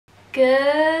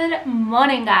Good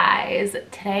morning, guys.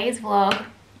 Today's vlog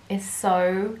is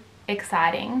so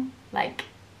exciting. Like,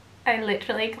 I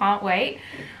literally can't wait.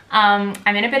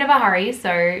 I'm in a bit of a hurry,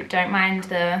 so don't mind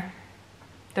the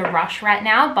rush right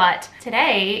now, but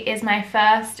today is my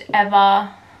first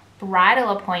ever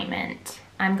bridal appointment.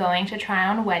 I'm going to try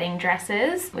on wedding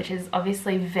dresses, which is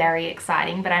obviously very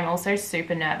exciting, but I'm also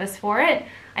super nervous for it.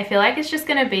 I feel like it's just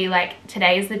gonna be like,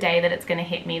 today's the day that it's gonna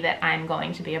hit me that I'm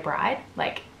going to be a bride.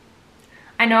 Like,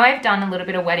 I know I've done a little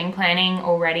bit of wedding planning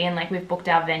already, and like we've booked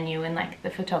our venue and like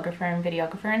the photographer and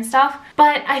videographer and stuff,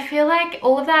 but I feel like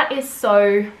all of that is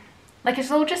so, like, it's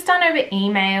all just done over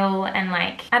email, and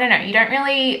like, I don't know, you don't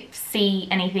really see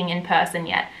anything in person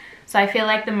yet. So I feel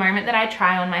like the moment that I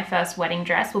try on my first wedding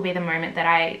dress will be the moment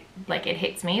that it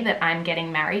hits me that I'm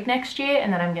getting married next year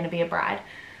and that I'm gonna be a bride.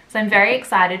 So I'm very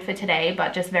excited for today,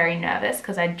 but just very nervous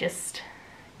because I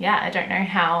don't know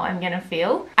how I'm gonna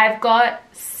feel. I've got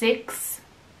 6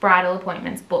 bridal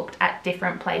appointments booked at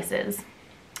different places.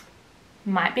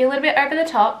 Might be a little bit over the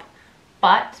top,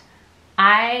 but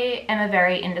I am a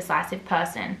very indecisive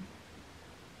person,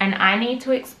 and I need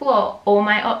to explore all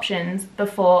my options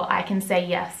before I can say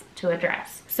yes to a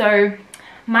dress. So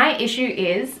my issue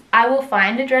is I will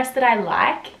find a dress that I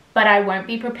like, but I won't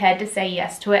be prepared to say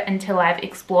yes to it until I've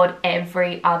explored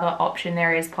every other option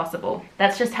there is possible.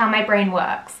 That's just how my brain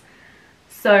works.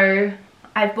 So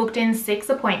I've booked in 6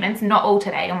 appointments, not all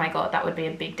today. Oh my God, that would be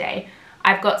a big day.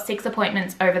 I've got 6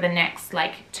 appointments over the next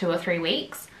like 2 or 3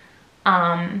 weeks.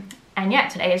 And yeah,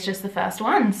 today is just the first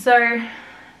one. So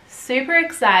super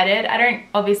excited. I don't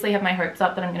obviously have my hopes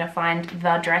up that I'm gonna find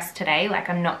the dress today. Like,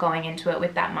 I'm not going into it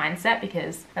with that mindset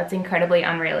because that's incredibly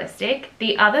unrealistic.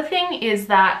 The other thing is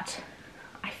that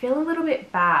I feel a little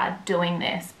bit bad doing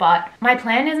this, but my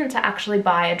plan isn't to actually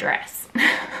buy a dress.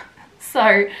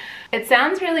 So it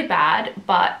sounds really bad,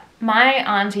 but my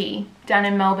auntie down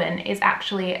in Melbourne is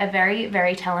actually a very,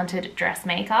 very talented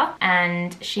dressmaker,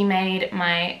 and she made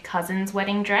my cousin's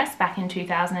wedding dress back in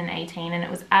 2018, and it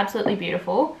was absolutely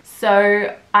beautiful.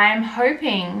 So I'm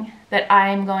hoping that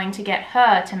I'm going to get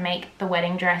her to make the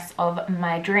wedding dress of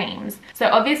my dreams. So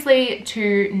obviously,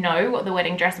 to know what the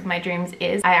wedding dress of my dreams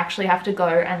is, I actually have to go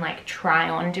and like try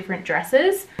on different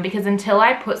dresses, because until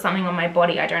I put something on my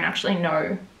body, I don't actually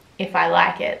know if I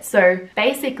like it. So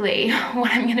basically what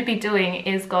I'm going to be doing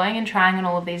is going and trying on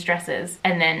all of these dresses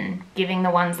and then giving the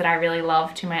ones that I really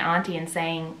love to my auntie and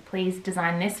saying, please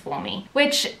design this for me.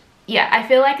 Which, yeah, I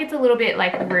feel like it's a little bit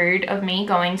like rude of me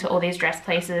going to all these dress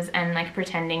places and like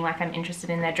pretending like I'm interested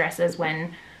in their dresses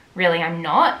when really I'm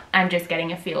not. I'm just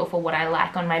getting a feel for what I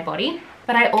like on my body.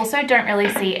 But I also don't really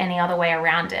see any other way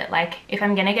around it. Like, if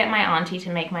I'm gonna get my auntie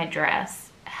to make my dress,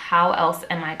 how else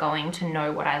am I going to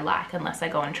know what I like unless I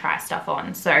go and try stuff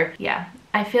on? So yeah,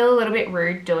 I feel a little bit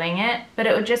rude doing it, but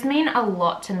it would just mean a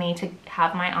lot to me to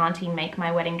have my auntie make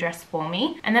my wedding dress for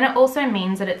me. And then it also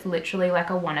means that it's literally like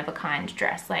a one-of-a-kind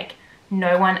dress. Like,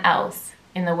 no one else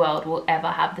in the world will ever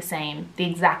have the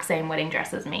exact same wedding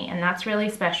dress as me, and that's really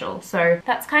special. So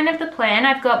that's kind of the plan.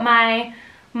 I've got my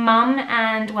mum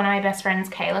and one of my best friends,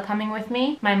 Kayla, coming with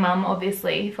me. My mum,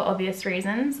 obviously, for obvious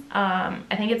reasons.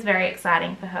 I think it's very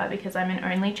exciting for her because I'm an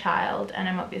only child and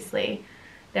I'm obviously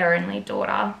their only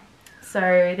daughter.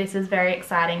 So this is very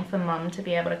exciting for mum to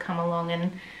be able to come along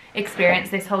and experience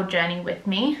this whole journey with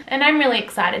me. And I'm really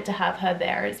excited to have her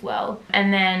there as well.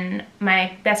 And then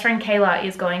my best friend Kayla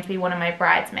is going to be one of my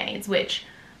bridesmaids, which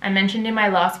I mentioned in my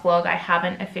last vlog. I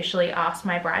haven't officially asked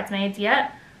my bridesmaids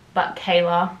yet, but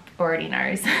Kayla already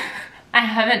knows. I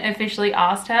haven't officially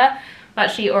asked her, but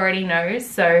she already knows.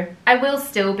 So I will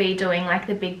still be doing like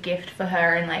the big gift for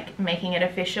her and like making it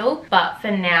official, but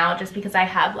for now, just because I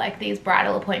have like these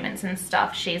bridal appointments and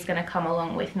stuff, she's gonna come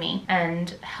along with me and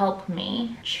help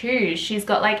me choose. She's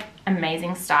got like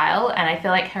amazing style, and I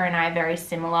feel like her and I are very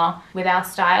similar with our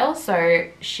style, so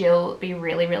she'll be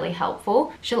really, really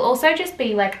helpful. She'll also just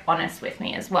be like honest with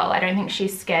me as well. I don't think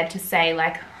she's scared to say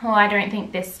like, oh, I don't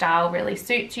think this style really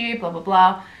suits you, blah blah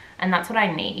blah, and that's what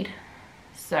I need.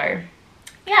 So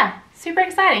yeah, super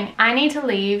exciting. I need to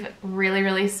leave really,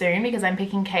 really soon because I'm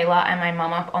picking Kayla and my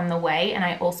mum up on the way, and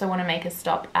I also want to make a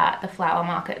stop at the flower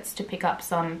markets to pick up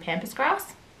some pampas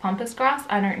grass,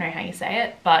 I don't know how you say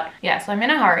it, but yeah, so I'm in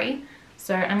a hurry.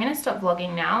 So I'm gonna stop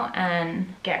vlogging now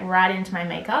and get right into my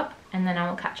makeup, and then I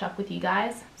will catch up with you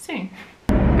guys soon.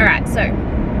 All right, so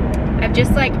I've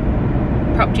just like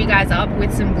propped you guys up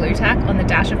with some glue tack on the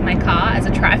dash of my car as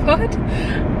a tripod.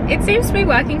 It seems to be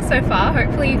working so far.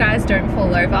 Hopefully you guys don't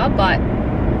fall over, but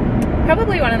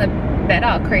probably one of the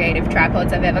better creative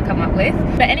tripods I've ever come up with.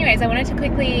 But anyways, I wanted to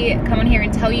quickly come on here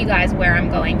and tell you guys where I'm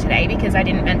going today because I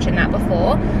didn't mention that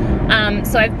before.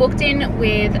 So I've booked in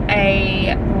with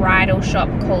a bridal shop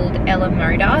called Ella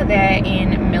Moda. They're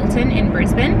in Milton in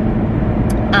Brisbane.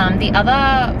 The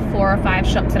other 4 or 5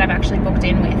 shops that I've actually booked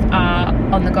in with are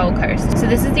on the Gold Coast. So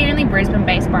this is the only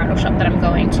Brisbane-based bridal shop that I'm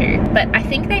going to. But I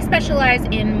think they specialize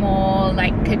in more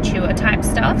like couture type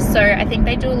stuff. So I think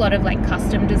they do a lot of like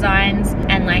custom designs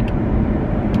and like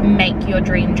make your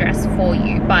dream dress for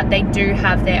you. But they do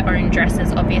have their own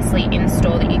dresses obviously in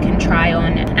store that you can try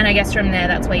on. And I guess from there,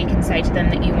 that's where you can say to them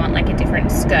that you want like a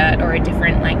different skirt or a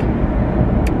different like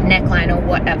neckline or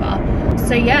whatever.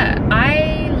 So yeah,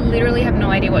 I literally have no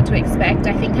idea what to expect.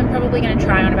 I think I'm probably going to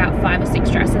try on about 5 or 6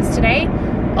 dresses today.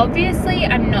 Obviously,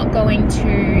 I'm not going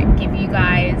to give you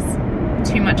guys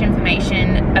too much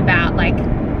information about like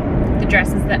the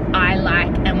dresses that I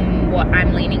like and what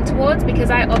I'm leaning towards, because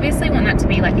I obviously want that to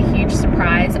be like a huge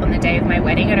surprise on the day of my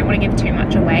wedding. I don't want to give too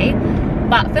much away.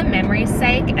 But for memory's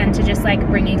sake and to just like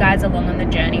bring you guys along on the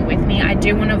journey with me, I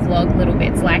do want to vlog little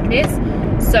bits like this.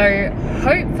 So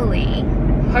hopefully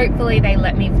they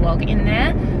let me vlog in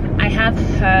there. I have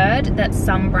heard that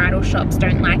some bridal shops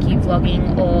don't like you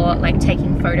vlogging or like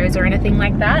taking photos or anything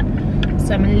like that.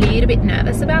 So I'm a little bit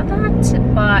nervous about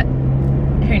that, but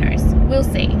who knows? We'll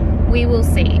see. We will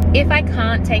see. If I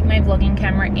can't take my vlogging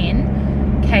camera in,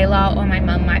 Kayla or my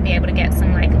mum might be able to get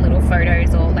some like little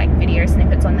photos or like video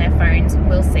snippets on their phones.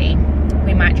 We'll see.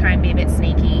 We might try and be a bit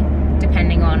sneaky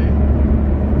depending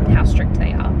on how strict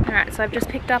they are. Alright, so I've just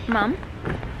picked up Mum.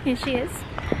 Here she is.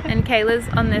 And Kayla's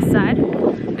on this side.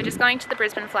 We're just going to the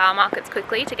Brisbane flower markets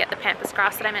quickly to get the pampas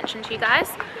grass that I mentioned to you guys.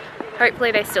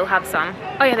 Hopefully they still have some.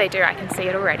 Oh yeah, they do. I can see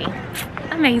it already.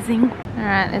 Amazing.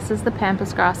 Alright, this is the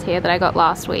pampas grass here that I got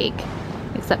last week.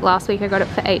 Except last week I got it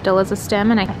for $8 a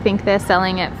stem and I think they're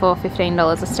selling it for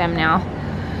 $15 a stem now.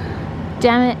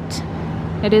 Damn it.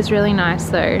 It is really nice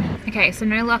though. Okay, so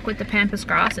no luck with the pampas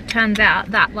grass. It turns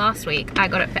out that last week I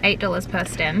got it for $8 per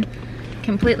stem.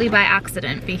 Completely by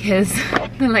accident because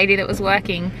the lady that was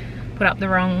working put up the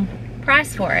wrong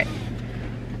price for it.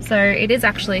 So it is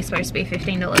actually supposed to be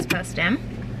 $15 per stem.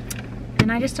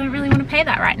 And I just don't really want to pay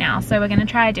that right now. So we're going to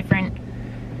try a different,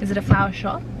 is it a flower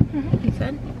shop? You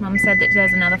said? Mum said that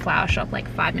there's another flower shop like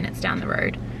 5 minutes down the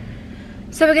road.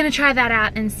 So we're going to try that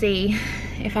out and see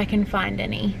if I can find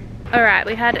any. Alright,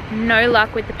 we had no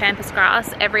luck with the pampas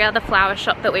grass. Every other flower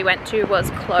shop that we went to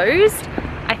was closed.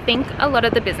 I think a lot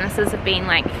of the businesses have been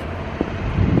like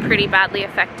pretty badly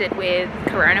affected with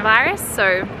coronavirus.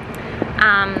 So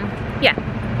yeah,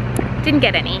 didn't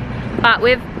get any. But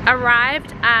we've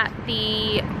arrived at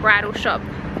the bridal shop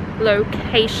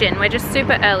location. We're just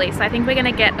super early, so I think we're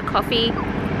gonna get a coffee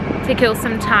to kill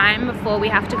some time before we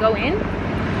have to go in.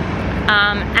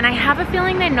 And I have a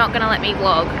feeling they're not gonna let me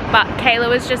vlog, but Kayla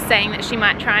was just saying that she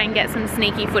might try and get some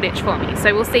sneaky footage for me.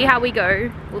 So we'll see how we go.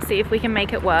 We'll see if we can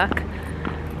make it work.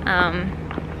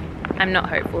 I'm not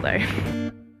hopeful though.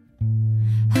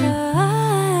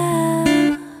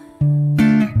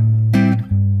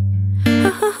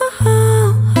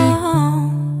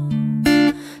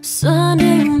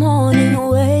 Sunday morning,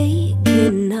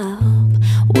 waking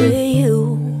up with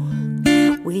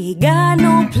you. We got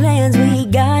no plans, we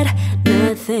got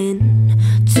nothing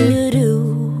to do.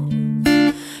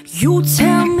 You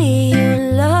tell me you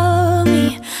love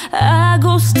me, I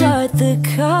go start the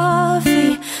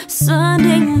coffee.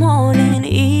 Sunday morning,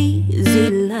 easy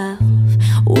love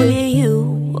with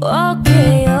you.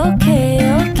 Okay,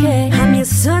 okay, okay. I'm your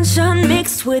sunshine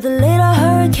mixed with a little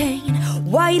hurricane.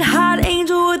 White hot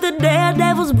angel with a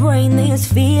daredevil's brain. This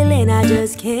feeling, I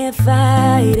just can't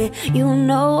fight it. You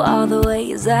know all the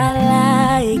ways I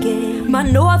like it. My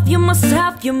north, you're my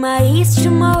south, you're my east,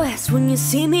 you're my west. When you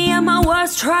see me at my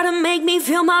worst, try to make me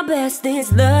feel my best.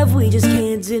 This love, we just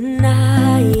can't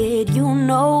deny it. You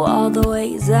know all the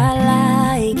ways I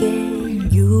like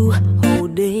it. You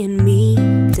holding me,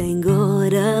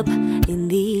 tangled up in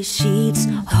these sheets.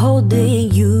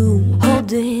 Holding you,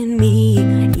 holding me,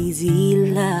 easy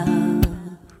love.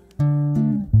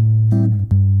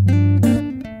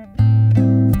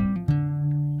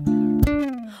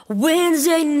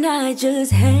 Wednesday night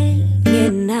just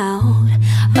hanging out,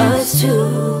 us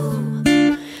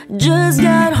two. Just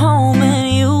got home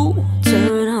and you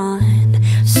turn on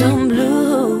some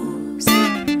blues.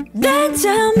 Then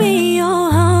tell me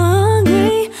you're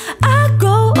hungry, I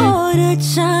go order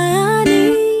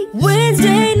Chinese.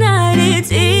 Wednesday night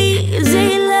it's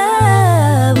easy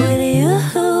love with you.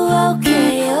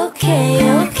 Okay,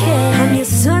 okay, okay. I'm your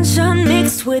sunshine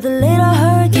mixed with a little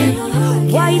hurricane.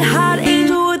 White hot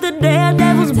angel with a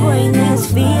daredevil's brain.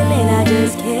 This feeling, I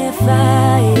just can't fight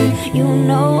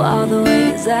know all the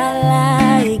ways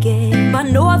I like it. My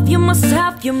north, you're my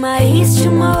south, you're my east,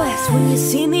 you're my west. When you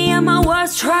see me at my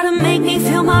worst, try to make me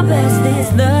feel my best.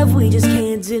 This love, we just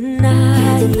can't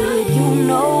deny it. You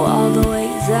know all the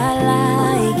ways I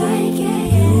like it.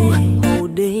 You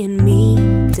holding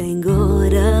me,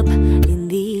 tangled up in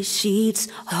these sheets.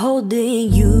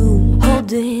 Holding you,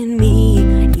 holding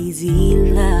me, easy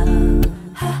love.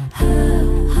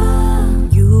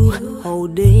 You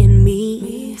holding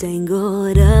me,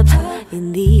 tangled up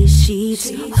in these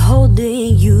sheets.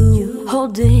 Holding you,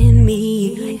 holding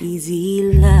me,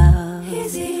 easy love.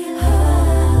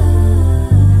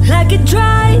 Like a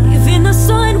drive in the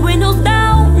sun, windows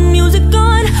down, music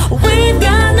on. We've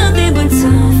got nothing but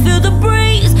time. Feel the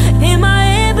breeze in my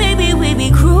head, baby, we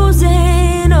be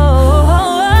cruising.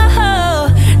 Oh,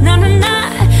 na na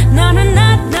na, na na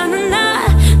na, na na na,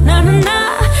 na na na.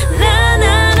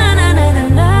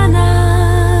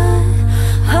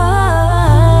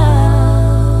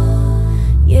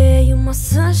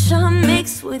 Sunshine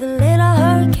mixed with a little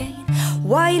hurricane.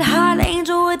 White hot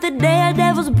angel with a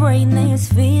daredevil's brain.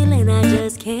 This feeling, I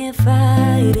just can't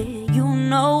fight it. You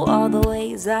know all the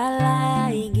ways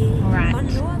I like it. Alright,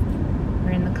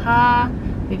 we're in the car,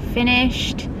 we've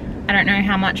finished. I don't know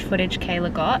how much footage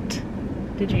Kayla got.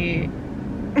 Did you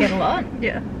get a lot?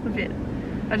 Yeah, a bit.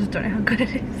 I just don't know how good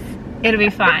it is. It'll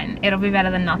be fine. It'll be better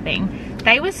than nothing.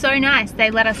 They were so nice. They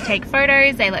let us take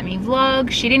photos. They let me vlog.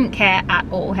 She didn't care at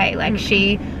all, hey? Like,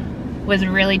 she was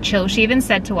really chill. She even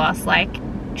said to us, like,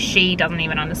 she doesn't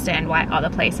even understand why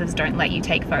other places don't let you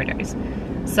take photos.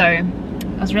 So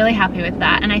I was really happy with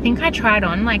that. And I think I tried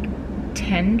on like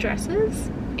 10 dresses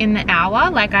in the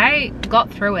hour. Like, I got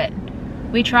through it.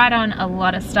 We tried on a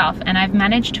lot of stuff, and I've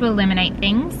managed to eliminate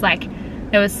things. Like,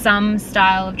 there was some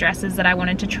style of dresses that I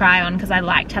wanted to try on because I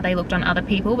liked how they looked on other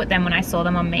people, but then when I saw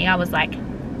them on me, I was like,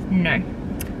 no.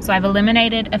 So I've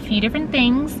eliminated a few different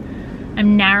things.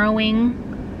 I'm narrowing,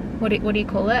 what do you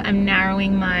call it? I'm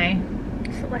narrowing my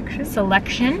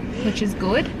selection, which is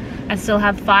good. I still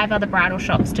have 5 other bridal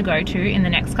shops to go to in the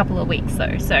next couple of weeks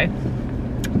though, so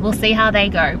we'll see how they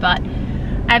go. But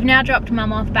I've now dropped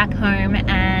Mum off back home,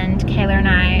 and Kayla and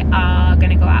I are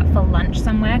gonna go out for lunch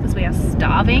somewhere because we are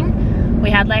starving. We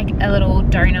had like a little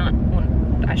donut,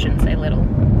 well, I shouldn't say little,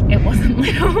 it wasn't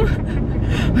little.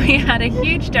 We had a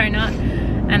huge donut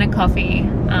and a coffee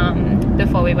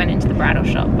before we went into the bridal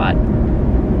shop, but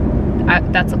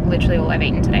that's literally all I've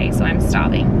eaten today, so I'm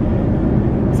starving.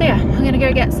 So yeah, I'm gonna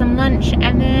go get some lunch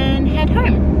and then head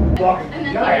home.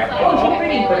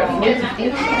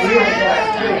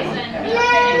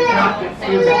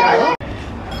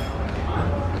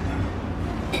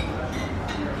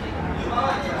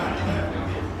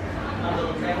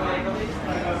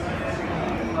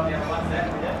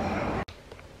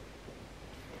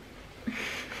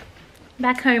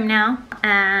 Back home now,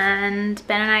 and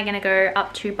Ben and I are gonna go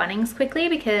up to Bunnings quickly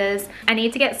because I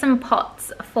need to get some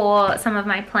pots for some of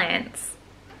my plants.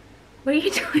 What are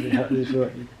you doing? Is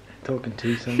what you're talking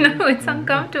to someone? No, it's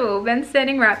uncomfortable. Ben's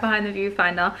standing right behind the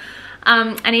viewfinder.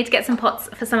 I need to get some pots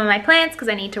for some of my plants because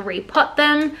I need to repot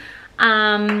them.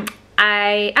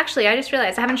 I just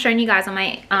realized I haven't shown you guys on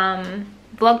my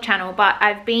vlog channel, but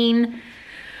I've been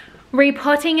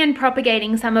repotting and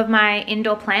propagating some of my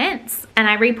indoor plants, and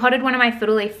I repotted one of my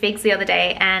fiddle leaf figs the other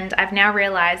day, and I've now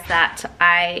realized that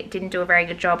I didn't do a very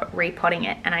good job repotting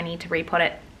it, and I need to repot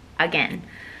it again.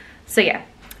 So yeah,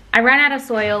 I ran out of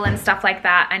soil and stuff like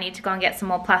that. I need to go and get some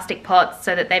more plastic pots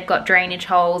so that they've got drainage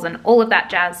holes and all of that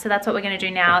jazz. So that's what we're gonna do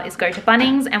now, is go to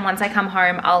Bunnings, and once I come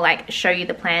home, I'll like show you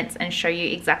the plants and show you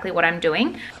exactly what I'm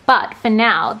doing. But for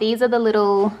now, these are the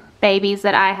little babies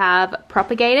that I have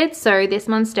propagated. So this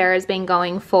monstera has been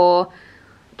going for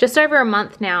just over a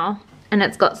month now, and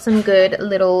it's got some good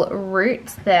little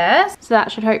roots there. So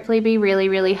that should hopefully be really,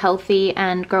 really healthy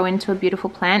and grow into a beautiful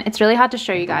plant. It's really hard to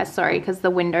show you guys, sorry, because the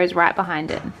window's right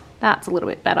behind it. That's a little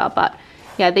bit better, but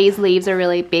yeah, these leaves are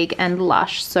really big and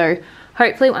lush. So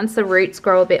hopefully once the roots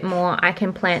grow a bit more, I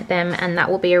can plant them, and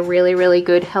that will be a really, really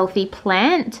good healthy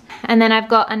plant. And then I've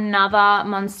got another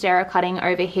monstera cutting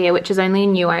over here, which is only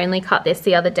new. I only cut this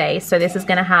the other day, so this is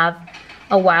gonna have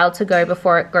a while to go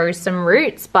before it grows some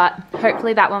roots, but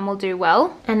hopefully that one will do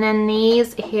well. And then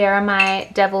these here are my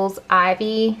devil's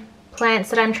ivy plants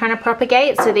that I'm trying to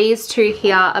propagate. So these two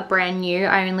here are brand new.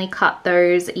 I only cut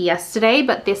those yesterday,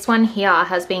 but this one here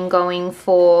has been going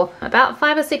for about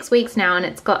 5 or 6 weeks now, and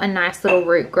it's got a nice little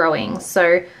root growing.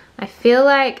 So I feel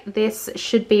like this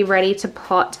should be ready to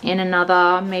pot in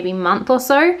another maybe month or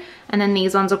so, and then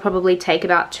these ones will probably take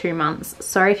about 2 months.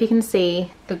 Sorry if you can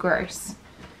see the gross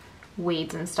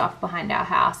weeds and stuff behind our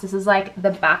house. This is like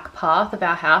the back path of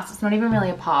our house. It's not even really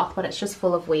a path, but it's just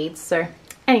full of weeds. So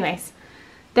anyways,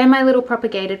 they're my little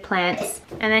propagated plants.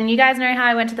 And then you guys know how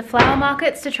I went to the flower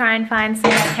markets to try and find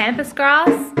some more pampas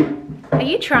grass. Are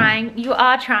you trying? You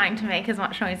are trying to make as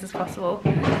much noise as possible.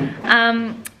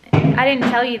 I didn't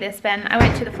tell you this, Ben. I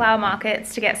went to the flower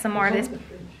markets to get some more of this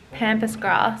pampas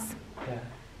grass. Yeah.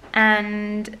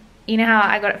 And you know how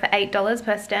I got it for $8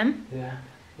 per stem? Yeah.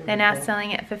 They're now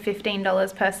selling it for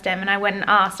 $15 per stem. And I went and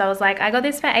asked, I was like, I got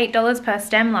this for $8 per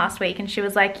stem last week. And she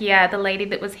was like, yeah, the lady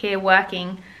that was here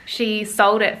working, she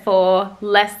sold it for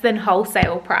less than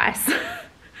wholesale price.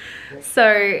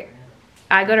 So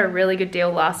I got a really good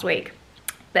deal last week.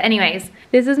 But anyways,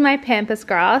 this is my pampas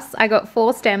grass. I got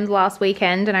 4 stems last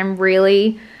weekend and I'm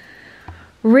really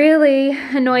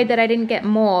annoyed that I didn't get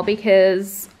more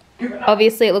because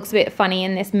obviously it looks a bit funny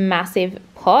in this massive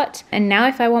pot. And now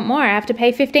if I want more, I have to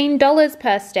pay $15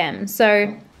 per stem.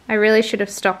 So I really should have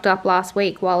stocked up last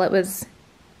week while it was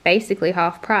basically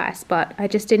half price, but I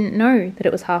just didn't know that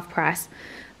it was half price.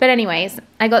 But anyways,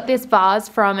 I got this vase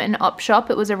from an op shop.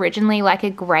 It was originally like a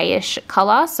grayish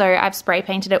color, so I've spray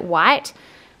painted it white.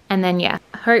 And then yeah,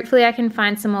 hopefully I can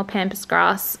find some more pampas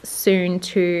grass soon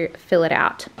to fill it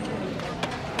out.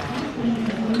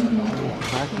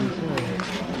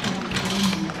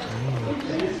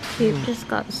 Coop just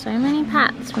got so many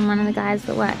pats from one of the guys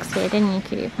that works here, didn't you,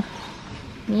 Coop?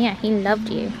 Yeah, he loved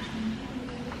you.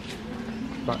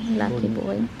 Lucky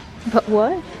boy. But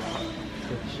what?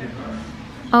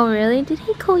 Oh really? Did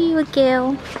he call you a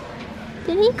girl?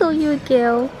 Did he call you a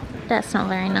girl? That's not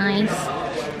very nice.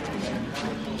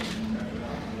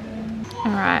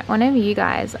 Alright, one of you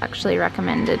guys actually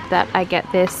recommended that I get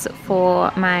this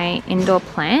for my indoor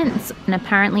plants, and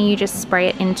apparently you just spray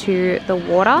it into the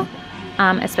water,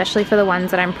 especially for the ones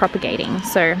that I'm propagating.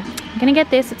 So I'm gonna get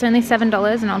this. It's only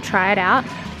 $7 and I'll try it out.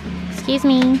 Excuse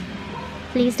me,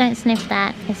 please don't sniff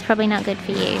that. It's probably not good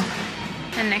for you.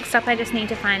 And next up I just need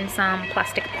to find some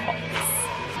plastic pots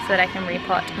so that I can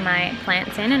repot my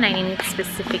plants in, and I need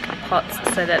specific pots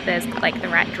so that there's like the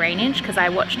right drainage, because I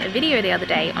watched a video the other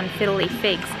day on fiddle leaf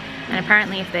figs and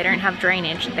apparently if they don't have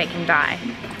drainage they can die,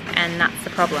 and that's the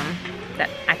problem that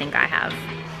I think I have,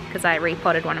 because I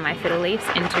repotted one of my fiddle leaves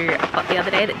into a pot the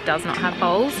other day that does not have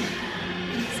holes.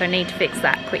 So I need to fix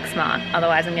that quick smart,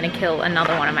 otherwise I'm going to kill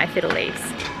another one of my fiddle leaves.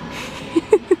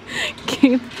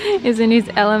 Coop is in his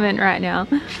element right now.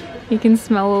 You can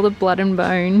smell all the blood and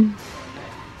bone.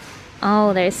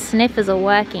 Oh, those sniffers are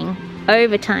working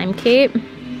overtime, Coop.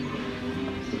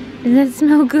 Does that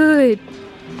smell good?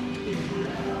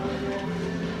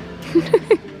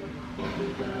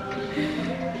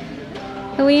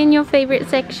 Are we in your favorite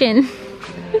section?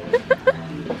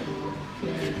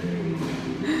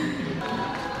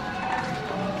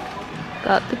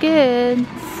 Got the goods.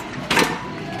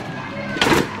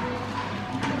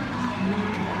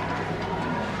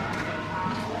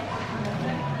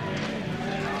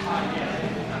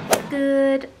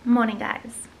 Good morning, guys.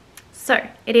 So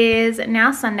it is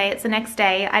now Sunday. It's the next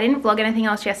day. I didn't vlog anything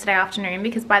else yesterday afternoon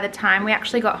because by the time we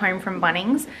actually got home from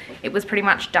Bunnings, it was pretty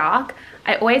much dark.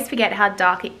 I always forget how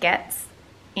dark it gets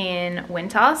in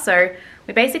winter, so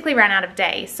we basically ran out of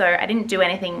day. So I didn't do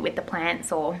anything with the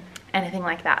plants or anything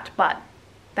like that, but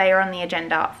they are on the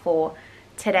agenda for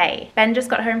today. Ben just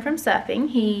got home from surfing.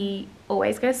 He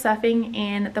always goes surfing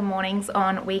in the mornings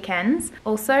on weekends.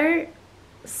 Also,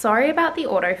 sorry about the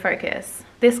autofocus.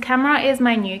 This camera is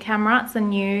my new camera. It's the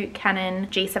new Canon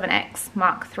G7X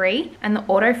Mark III, and the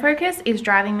autofocus is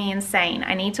driving me insane.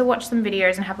 I need to watch some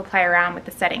videos and have a play around with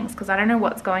the settings because I don't know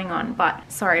what's going on, but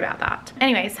sorry about that.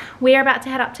 Anyways, we are about to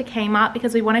head up to Kmart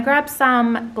because we want to grab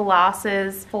some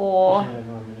glasses for...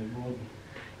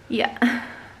 Yeah,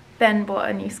 Ben bought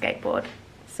a new skateboard,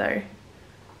 so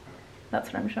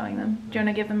that's what I'm showing them. Do you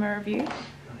want to give them a review?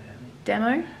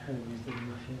 Demo?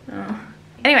 Oh.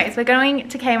 Anyways, we're going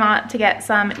to Kmart to get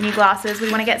some new glasses. We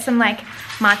want to get some like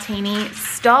martini.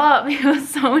 Stop, you're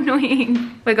so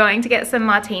annoying. We're going to get some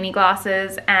martini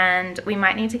glasses, and we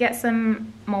might need to get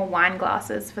some more wine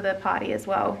glasses for the party as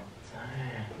well.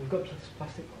 We've got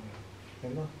plastic ones,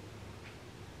 remember?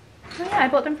 Oh yeah, I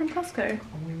bought them from Costco.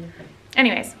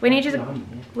 Anyways, we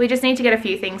just need to get a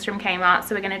few things from Kmart,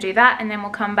 so we're going to do that and then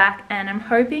we'll come back, and I'm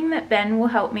hoping that Ben will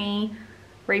help me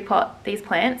repot these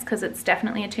plants because it's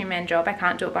definitely a two-man job. I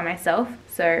can't do it by myself,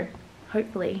 so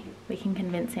hopefully we can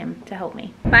convince him to help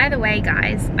me. By the way,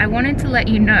 guys, I wanted to let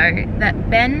you know that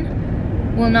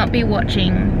Ben will not be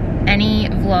watching any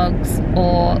vlogs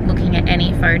or looking at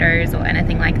any photos or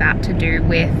anything like that to do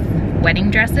with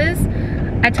wedding dresses.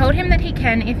 I told him that he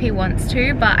can if he wants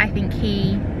to, but I think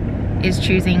he is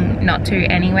choosing not to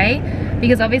anyway,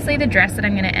 because obviously the dress that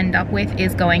I'm going to end up with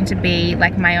is going to be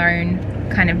like my own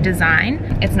kind of design.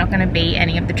 It's not going to be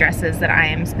any of the dresses that I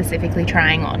am specifically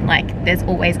trying on. Like, there's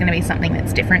always going to be something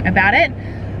that's different about it.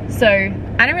 So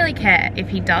I don't really care if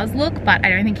he does look, but I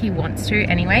don't think he wants to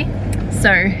anyway.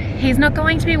 So he's not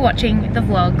going to be watching the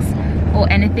vlogs or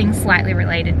anything slightly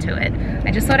related to it.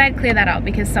 I just thought I'd clear that up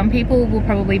because some people will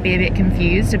probably be a bit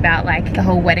confused about like the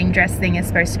whole wedding dress thing is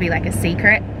supposed to be like a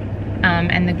secret,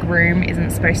 and the groom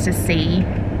isn't supposed to see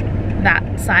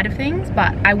that side of things,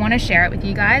 but I want to share it with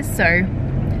you guys. So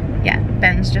yeah,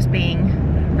 Ben's just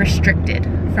being restricted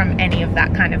from any of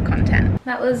that kind of content.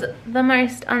 That was the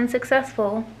most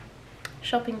unsuccessful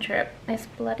shopping trip. This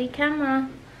bloody camera.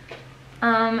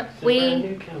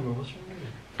 New camera, what's wrong with it?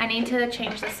 I need to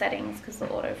change the settings because the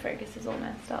autofocus is all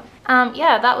messed up.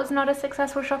 Yeah, that was not a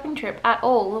successful shopping trip at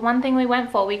all. The one thing we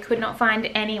went for, we could not find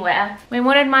anywhere. We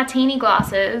wanted martini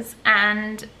glasses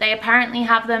and they apparently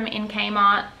have them in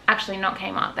Kmart. Actually, not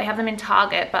Kmart. They have them in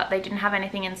Target, but they didn't have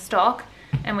anything in stock.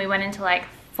 And we went into like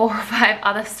 4 or 5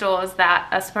 other stores that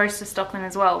are supposed to stock them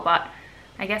as well. But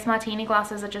I guess martini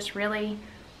glasses are just really,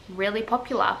 really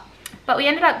popular. But we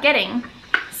ended up getting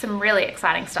some really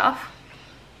exciting stuff.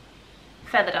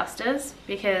 Feather dusters,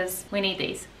 because we need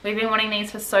these. We've been wanting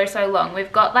these for so long.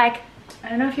 We've got like, I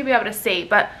don't know if you'll be able to see,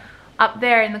 but up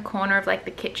there in the corner of like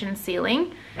the kitchen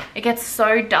ceiling, it gets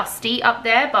so dusty up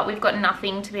there, but we've got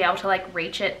nothing to be able to like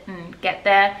reach it and get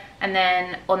there. And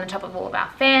then on the top of all of our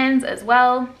fans as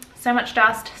well, so much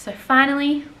dust. So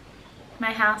finally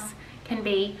my house can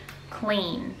be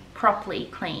clean, properly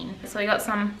clean. So we got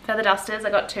some feather dusters. I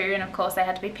got 2, and of course they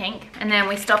had to be pink. And then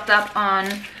we stocked up on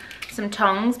some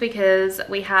tongs because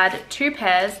we had 2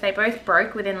 pairs. They both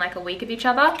broke within like a week of each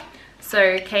other.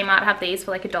 So Kmart have these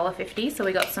for like $1.50, so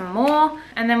we got some more.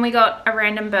 And then we got a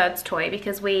random birds toy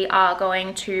because we are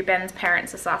going to Ben's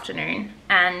parents this afternoon.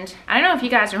 And I don't know if you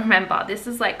guys remember, this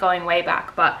is like going way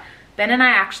back, but Ben and I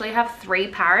actually have 3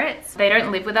 parrots. They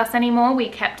don't live with us anymore. We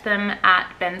kept them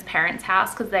at Ben's parents'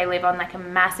 house because they live on like a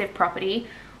massive property.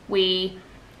 We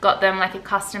got them like a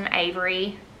custom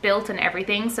aviary built and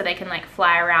everything so they can like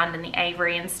fly around in the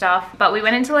aviary and stuff. But we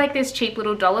went into like this cheap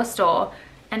little dollar store,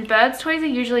 and birds toys are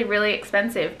usually really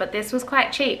expensive, but this was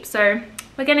quite cheap. So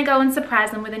we're gonna go and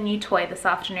surprise them with a new toy this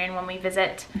afternoon when we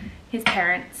visit his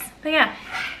parents. But yeah,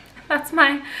 that's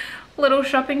my little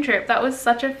shopping trip. That was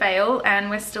such a fail,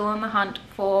 and we're still on the hunt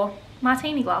for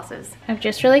martini glasses. I've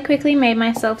just really quickly made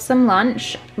myself some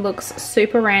lunch. Looks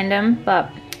super random, but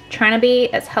trying to be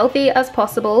as healthy as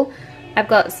possible. I've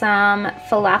got some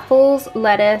falafels,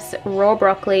 lettuce, raw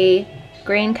broccoli,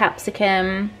 green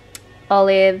capsicum,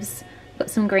 olives, got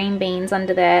some green beans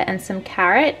under there, and some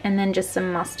carrot, and then just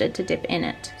some mustard to dip in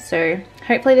it. So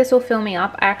hopefully this will fill me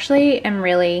up. I actually am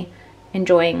really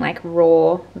enjoying like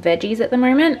raw veggies at the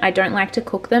moment. I don't like to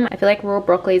cook them. I feel like raw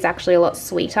broccoli is actually a lot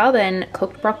sweeter than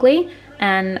cooked broccoli,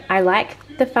 and I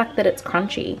like the fact that it's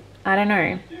crunchy. I don't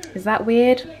know. Is that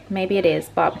weird? Maybe it is,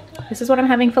 but this is what I'm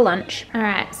having for lunch. All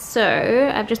right, so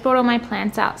I've just brought all my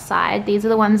plants outside. These are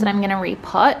the ones that I'm gonna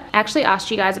repot. I actually asked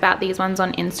you guys about these ones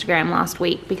on Instagram last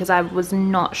week because I was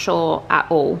not sure at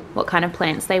all what kind of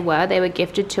plants they were. They were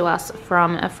gifted to us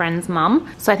from a friend's mum.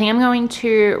 So I think I'm going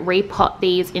to repot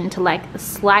these into like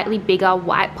slightly bigger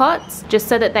white pots just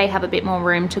so that they have a bit more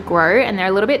room to grow, and they're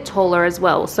a little bit taller as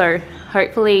well. So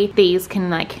hopefully these can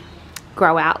like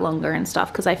grow out longer and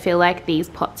stuff, because I feel like these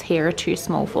pots here are too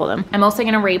small for them. I'm also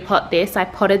going to repot this. I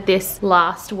potted this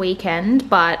last weekend,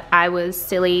 but I was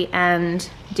silly and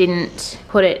didn't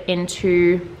put it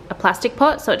into a plastic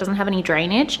pot, so it doesn't have any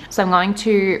drainage. So I'm going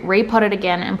to repot it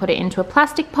again and put it into a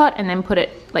plastic pot, and then put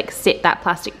it, like sit that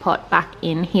plastic pot back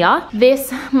in here. This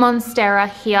Monstera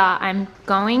here, I'm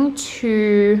going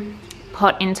to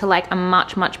pot into like a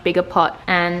much bigger pot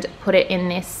and put it in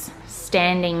this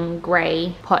standing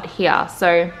grey pot here.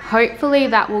 So hopefully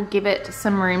that will give it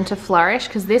some room to flourish,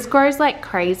 because this grows like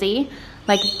crazy.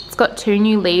 Like, it's got 2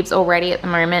 new leaves already at the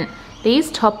moment. These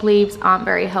top leaves aren't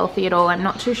very healthy at all. I'm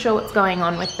not too sure what's going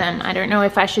on with them. I don't know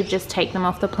if I should just take them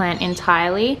off the plant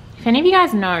entirely. If any of you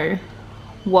guys know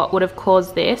what would have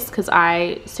caused this, because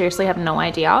I seriously have no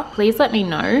idea, please let me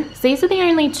know. So these are the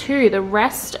only 2. The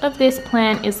rest of this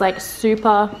plant is like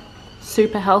super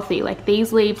healthy. Like,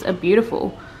 these leaves are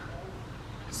beautiful.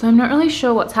 So I'm not really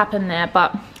sure what's happened there,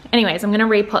 but anyways, I'm gonna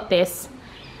repot this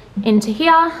into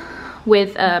here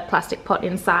with a plastic pot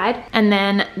inside. And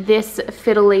then this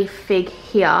fiddle leaf fig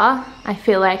here, I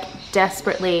feel like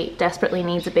desperately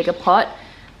needs a bigger pot.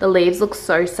 The leaves look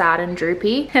so sad and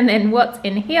droopy. And then what's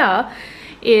in here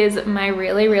is my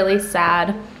really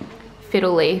sad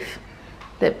fiddle leaf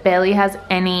that barely has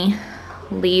any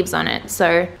leaves on it.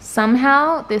 So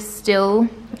somehow this still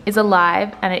is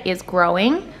alive and it is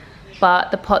growing,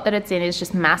 but the pot that it's in is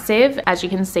just massive. As you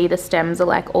can see, the stems are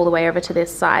like all the way over to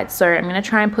this side. So I'm gonna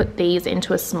try and put these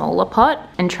into a smaller pot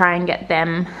and try and get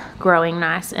them growing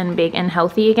nice and big and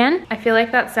healthy again. I feel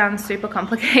like that sounds super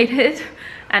complicated.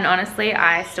 And honestly,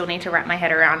 I still need to wrap my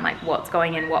head around like what's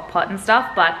going in what pot and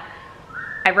stuff, but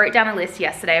I wrote down a list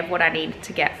yesterday of what I need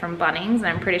to get from Bunnings, and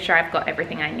I'm pretty sure I've got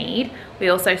everything I need. We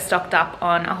also stocked up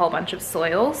on a whole bunch of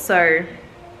soil, so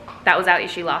that was our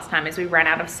issue last time, is we ran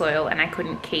out of soil and I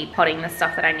couldn't keep potting the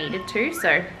stuff that I needed to.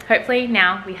 So hopefully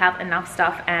now we have enough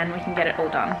stuff and we can get it all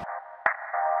done.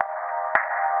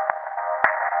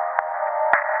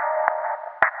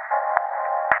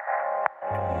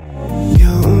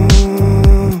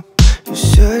 You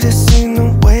should have seen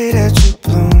the way that you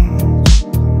bloom.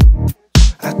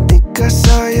 I think I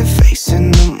saw your face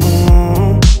in the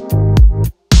moon.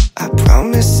 I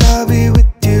promise I'll be with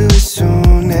you as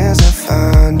soon as I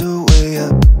find a way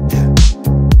up, yeah.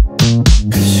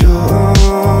 'Cause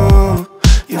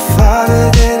you're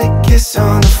farther than a kiss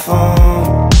on the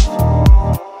phone.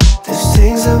 There's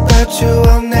things about you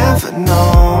I'll never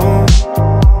know.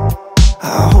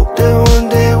 I hope that one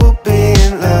day we'll be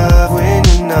in love when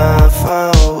you're not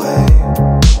far away.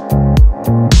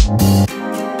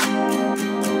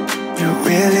 You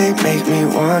really make me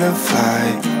wanna fly,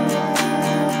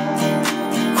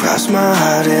 cross my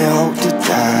heart and hope to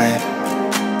die.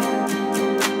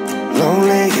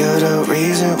 Lonely, you're the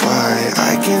reason why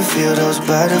I can feel those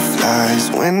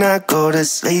butterflies when I go to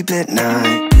sleep at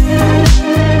night.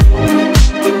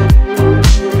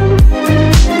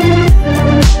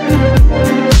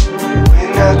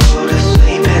 When I go to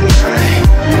sleep at night.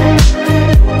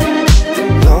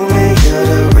 Lonely, you're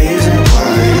the reason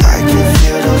why I can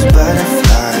feel those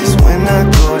butterflies when I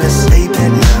go to sleep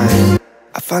at night.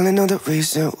 I finally know the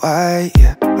reason why,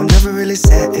 yeah. I'm never really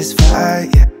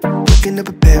satisfied, yeah. Waking up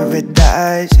a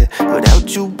paradise, yeah,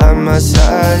 without you by my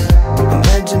side.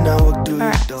 Imagine I walk through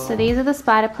your door. So these are the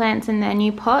spider plants in their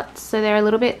new pots. So they're a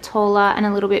little bit taller and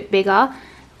a little bit bigger.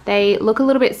 They look a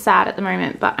little bit sad at the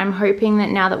moment, but I'm hoping that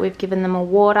now that we've given them a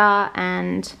water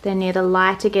and they're near the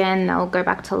light again, they'll go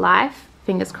back to life.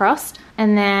 Fingers crossed.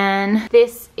 And then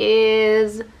this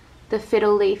is the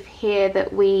fiddle leaf here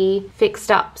that we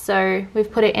fixed up. So we've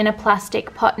put it in a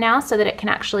plastic pot now so that it can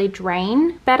actually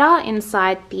drain better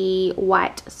inside the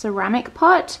white ceramic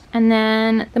pot. And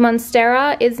then the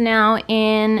monstera is now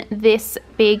in this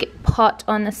big pot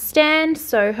on the stand.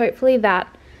 So hopefully that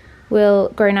will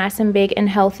grow nice and big and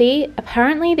healthy.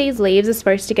 Apparently these leaves are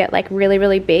supposed to get like really,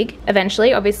 really big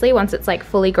eventually, obviously, once it's like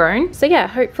fully grown. So yeah,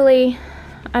 hopefully,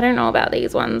 I don't know about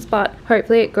these ones, but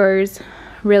hopefully it grows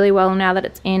really well now that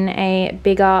it's in a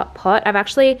bigger pot.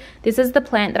 This is the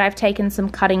plant that I've taken some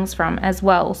cuttings from as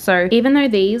well. So even though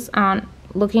these aren't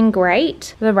looking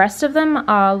great, the rest of them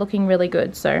are looking really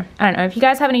good. So I don't know if you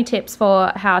guys have any tips for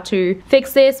how to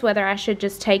fix this, whether I should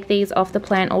just take these off the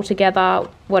plant altogether,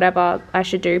 whatever I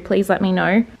should do, please let me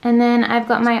know. And then I've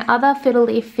got my other fiddle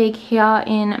leaf fig here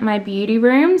in my beauty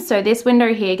room. So this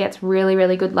window here gets really,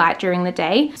 really good light during the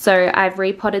day. So I've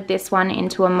repotted this one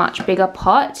into a much bigger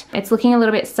pot. It's looking a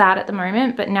little bit sad at the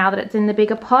moment, but now that it's in the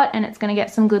bigger pot and it's gonna get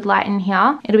some good light in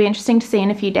here, it'll be interesting to see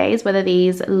in a few days whether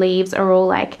these leaves are all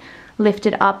like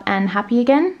lifted up and happy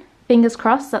again. Fingers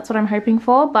crossed, that's what I'm hoping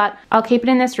for. But I'll keep it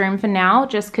in this room for now,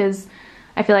 just because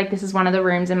I feel like this is one of the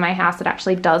rooms in my house that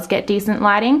actually does get decent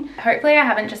lighting. Hopefully I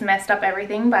haven't just messed up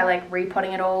everything by like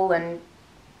repotting it all and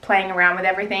playing around with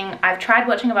everything. I've tried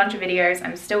watching a bunch of videos.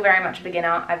 I'm still very much a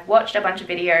beginner. I've watched a bunch of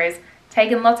videos,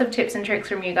 taken lots of tips and tricks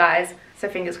from you guys, so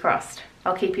fingers crossed.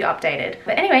 I'll keep you updated.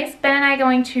 But anyways, Ben and I are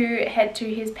going to head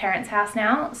to his parents' house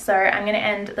now, so I'm gonna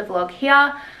end the vlog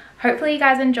here. Hopefully you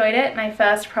guys enjoyed it. My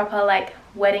first proper like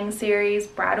wedding series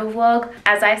bridal vlog.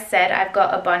 As I said, I've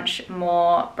got a bunch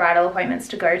more bridal appointments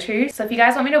to go to. So if you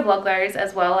guys want me to vlog those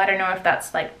as well, I don't know if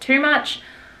that's like too much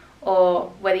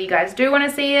or whether you guys do want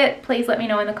to see it, please let me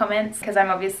know in the comments, because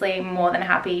I'm obviously more than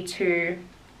happy to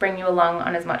bring you along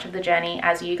on as much of the journey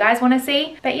as you guys want to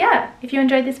see. But yeah, if you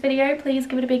enjoyed this video, please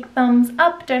give it a big thumbs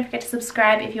up. Don't forget to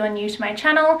subscribe if you are new to my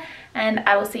channel, and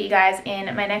I will see you guys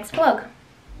in my next vlog.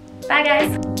 Bye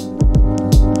guys.